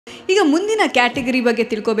ಈಗ ಮುಂದಿನ ಕ್ಯಾಟಗರಿ ಬಗ್ಗೆ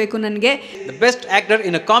ತಿಳ್ಕೋಬೇಕು ನನಗೆ. The best actor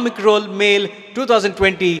in a comic role male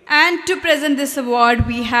 2020. And to present this award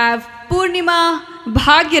we have Purnima,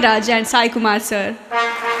 Bhagyaraj and Sai Kumar sir.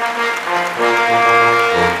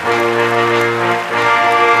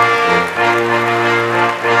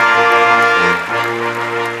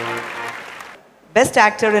 Best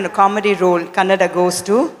actor in a comedy role, Kannada goes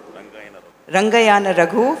to Rangayana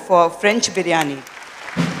Raghu for French Biryani.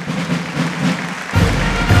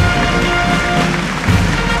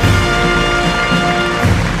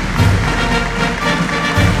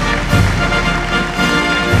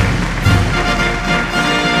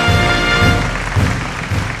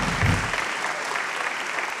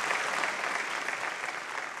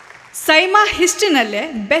 SIIMA ಹಿಸ್ಟ್ರಿನಲ್ಲೇ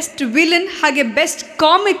best villain ಹಾಗೆ best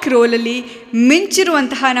comic ರೋಲಲ್ಲಿ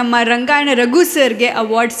ಮಿಂಚಿರುವಂತಹ ನಮ್ಮ ರಂಗಾಯಣ ರಘು ಸರ್ಗೆ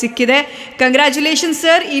award ಸಿಕ್ಕಿದೆ. Congratulation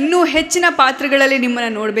sir. ಇನ್ನೂ ಹೆಚ್ಚಿನ ಪಾತ್ರಗಳಲ್ಲಿ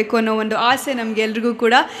ನಿಮ್ಮನ್ನು ನೋಡಬೇಕು ಅನ್ನೋ ಒಂದು ಆಸೆ ನಮಗೆಲ್ರಿಗೂ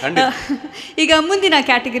ಕೂಡ. ಈಗ ಮುಂದಿನ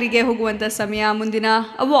ಕ್ಯಾಟಗರಿಗೆ ಹೋಗುವಂಥ ಸಮಯ. ಮುಂದಿನ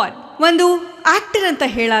ಅವಾರ್ಡ್ ಒಂದು ಆ್ಯಕ್ಟರ್ ಅಂತ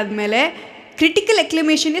ಹೇಳಾದ್ಮೇಲೆ ಕ್ರಿಟಿಕಲ್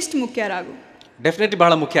ಎಕ್ಲಮೇಷನ್ ಎಷ್ಟು ಮುಖ್ಯ ರಾಗು? ಡೆಫಿನೆಟ್ಲಿ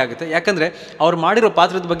ಬಹಳ ಮುಖ್ಯ ಆಗುತ್ತೆ. ಯಾಕಂದರೆ ಅವ್ರು ಮಾಡಿರೋ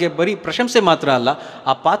ಪಾತ್ರದ ಬಗ್ಗೆ ಬರೀ ಪ್ರಶಂಸೆ ಮಾತ್ರ ಅಲ್ಲ,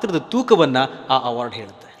 ಆ ಪಾತ್ರದ ತೂಕವನ್ನು ಆ ಅವಾರ್ಡ್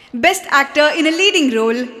ಹೇಳುತ್ತೆ. Best actor in a leading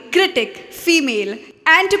role, critic, female.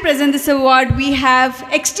 And to present this award, we have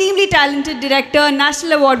extremely talented director,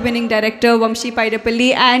 national award winning director Vamshi Paidapalli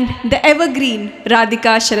and the evergreen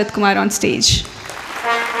Radhika Sharat Kumar on stage.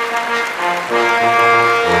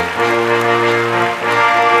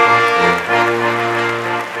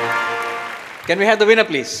 Can we have the winner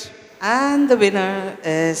please? And the winner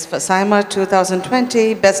is for SIIMA 2020,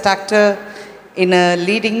 Best Actor in a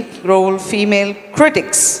leading role, female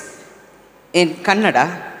critics in Kannada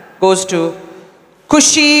goes to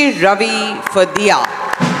Kushee Ravi for Diya.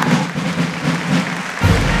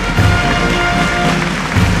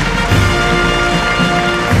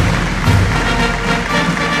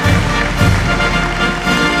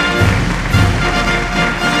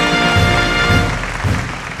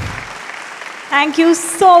 Thank you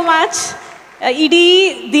so much. Idi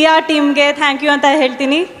Diya team ge thank you anta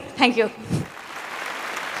heltini. Thank you.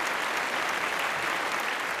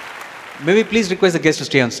 May we please request the guests to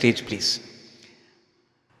stay on stage, please.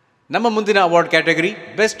 Nama mundina award category,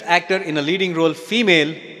 Best Actor in a Leading Role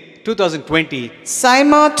Female 2020.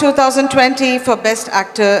 SIIMA 2020 for Best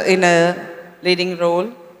Actor in a Leading Role,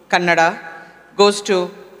 Kannada, goes to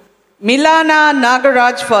Milana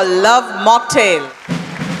Nagaraj for Love Mocktail.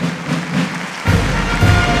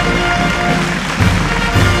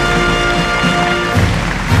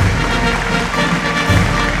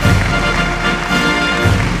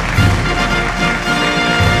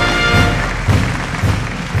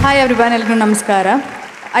 Hi everyone, Elgru Namaskara.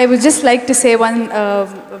 I would just like to say one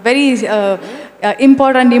very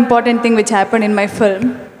important thing which happened in my film.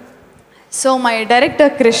 So my director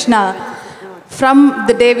Krishna, from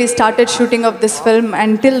the day we started shooting of this film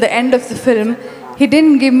until the end of the film, he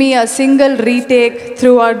didn't give me a single retake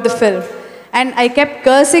throughout the film. And I kept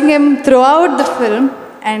cursing him throughout the film.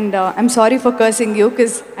 And I'm sorry for cursing you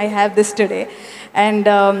because I have this today. And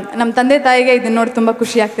ನಮ್ಮ ತಂದೆ ತಾಯಿಗೆ ಇದನ್ನ ನೋಡಿ ತುಂಬ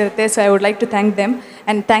ಖುಷಿ ಆಗ್ತಿರುತ್ತೆ. So I would like to thank them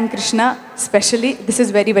and thank Krishna specially. This is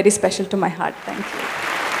very, very special to my heart. Thank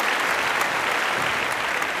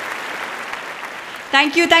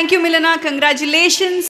you. Thank you, Milana. Congratulations.